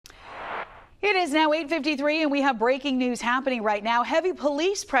It is now 8:53 and we have breaking news happening right now. Heavy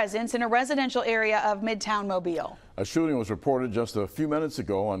police presence in a residential area of Midtown Mobile. A shooting was reported just a few minutes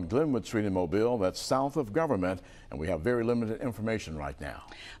ago on Glenwood Street in Mobile. That's south of Government, and we have very limited information right now.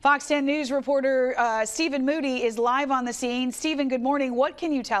 Fox 10 News reporter Stephen Moody is live on the scene. Stephen, good morning. What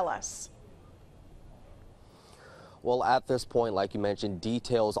can you tell us? Well, at this point, like you mentioned,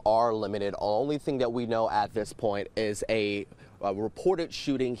 details are limited. The only thing that we know at this point is a reported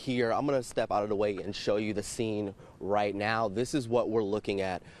shooting here. I'm going to step out of the way and show you the scene right now. This is what we're looking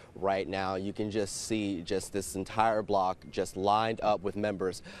at right now. You can just see just this entire block just lined up with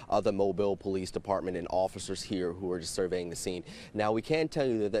members of the Mobile Police Department and officers here who are just surveying the scene. Now, we can tell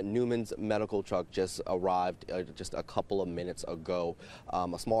you that Newman's medical truck just arrived just a couple of minutes ago.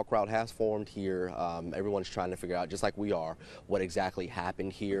 A small crowd has formed here. Everyone's trying to figure out, just like we are, what exactly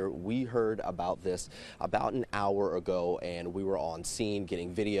happened here. We heard about this about an hour ago, and we were on scene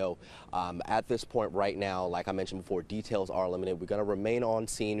getting video. At this point right now, like I mentioned before, details are limited. We're going to remain on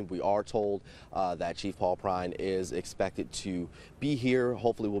scene. We are told that Chief Paul Prine is expected to be here.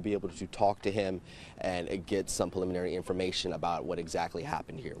 Hopefully we'll be able to talk to him and get some preliminary information about what exactly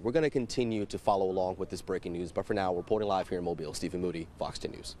happened here. We're going to continue to follow along with this breaking news, but for now, reporting live here in Mobile, Stephen Moody, Fox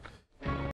 10 News.